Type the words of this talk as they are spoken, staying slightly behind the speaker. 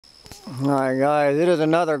Alright guys, it is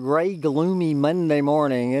another gray, gloomy Monday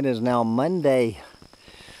morning. It is now Monday,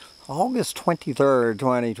 August 23rd,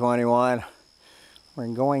 2021. We're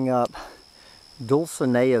going up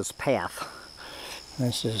Dulcinea's Path.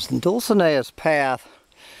 This is Dulcinea's Path.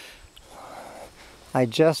 I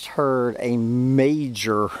just heard a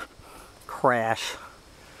major crash.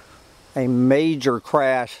 A major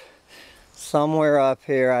crash somewhere up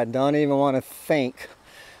here. I don't even want to think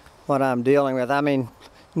what I'm dealing with. I mean,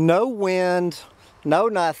 no wind, no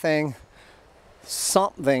nothing.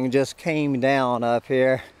 Something just came down up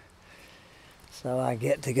here. So I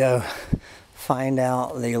get to go find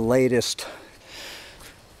out the latest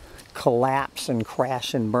collapse and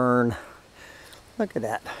crash and burn. Look at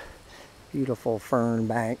that beautiful fern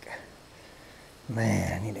bank.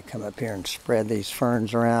 Man, I need to come up here and spread these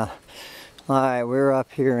ferns around. Alright, we're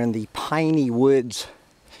up here in the Piney Woods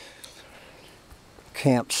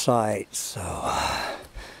campsite. So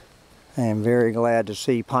I am very glad to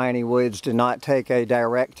see Piney Woods did not take a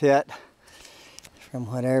direct hit from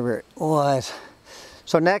whatever it was.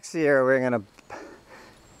 So next year we're going to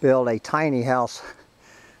build a tiny house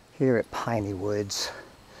here at Piney Woods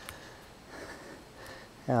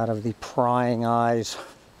out of the prying eyes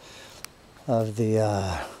of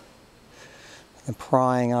the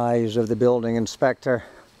building inspector.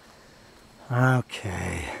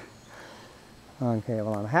 Okay,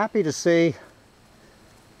 well, I'm happy to see.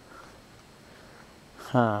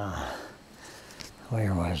 Where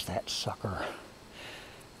was that sucker?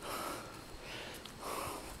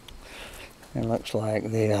 It looks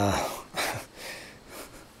like the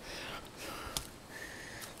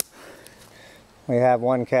we have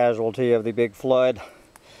one casualty of the big flood.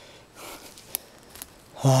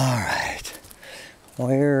 Alright,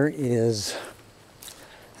 where is,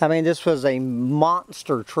 I mean, this was a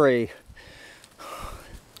monster tree.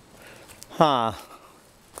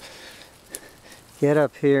 Get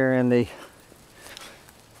up here in the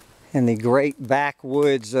great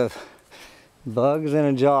backwoods of bugs in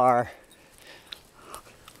a jar.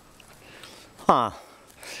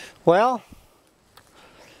 Well,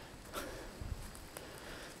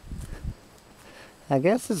 I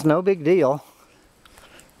guess it's no big deal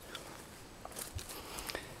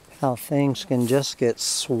how things can just get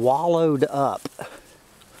swallowed up.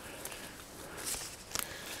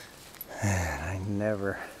 And I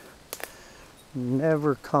never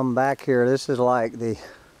come back here. This is like the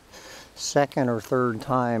second or third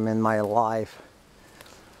time in my life.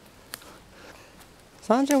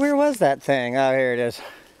 Sanjay, where was that thing? Oh, here it is.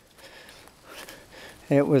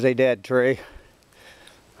 It was a dead tree.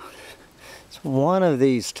 It's one of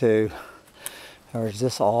these two. Or is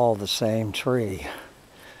this all the same tree?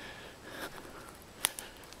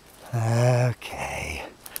 Okay.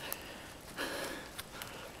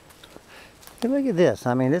 Look at this.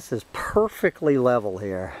 I mean, this is perfectly level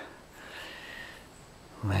here.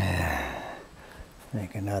 Man,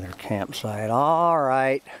 make another campsite. All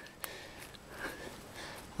right.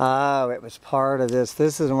 Oh, it was part of this.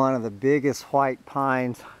 This is one of the biggest white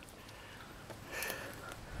pines.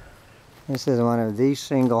 This is one of the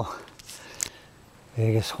single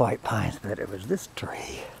biggest white pines, but it was this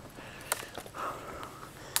tree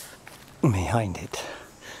behind it.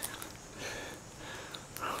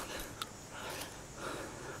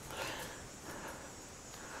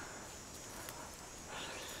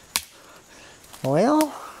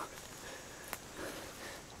 Well,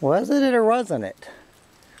 was it or wasn't it?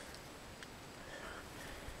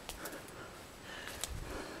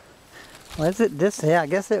 Was it this? Yeah, I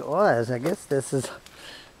guess it was. I guess this is,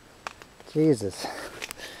 Jesus.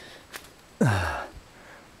 Yeah,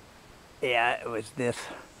 it was this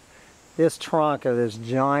trunk of this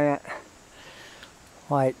giant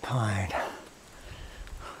white pine.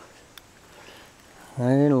 Oh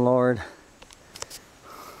Lord.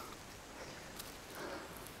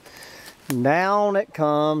 Down it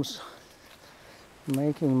comes,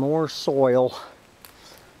 making more soil.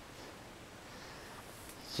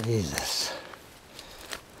 Jesus.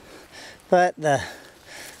 But the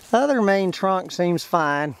other main trunk seems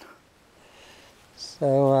fine.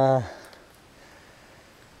 So,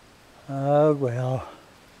 oh well.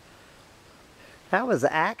 That was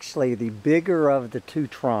actually the bigger of the two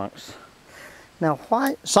trunks. Now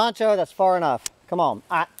why, Sancho, that's far enough. Come on.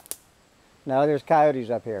 No, there's coyotes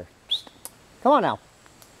up here. Psst. Come on now.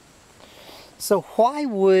 So why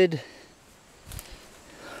would,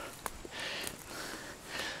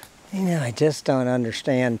 you know, I just don't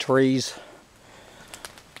understand trees.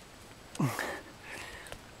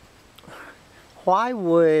 Why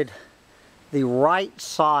would the right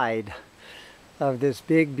side of this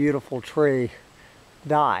big beautiful tree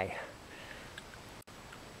die?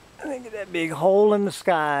 Look at that big hole in the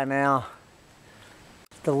sky now.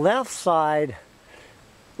 The left side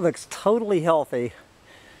looks totally healthy.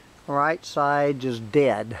 Right side just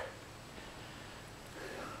dead.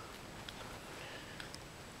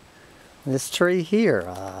 This tree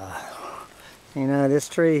here, you know, this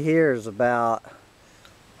tree here is about,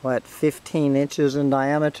 what, 15 inches in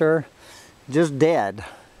diameter? Just dead.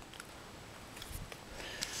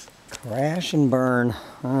 Crash and burn.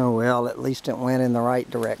 Oh well, at least it went in the right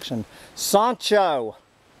direction. Sancho!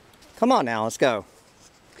 Come on now, let's go.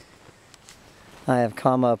 I have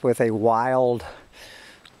come up with a wild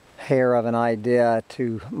hair of an idea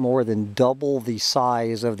to more than double the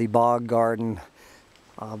size of the bog garden.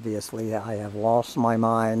 Obviously, I have lost my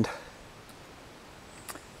mind.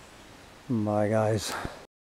 Bye, guys.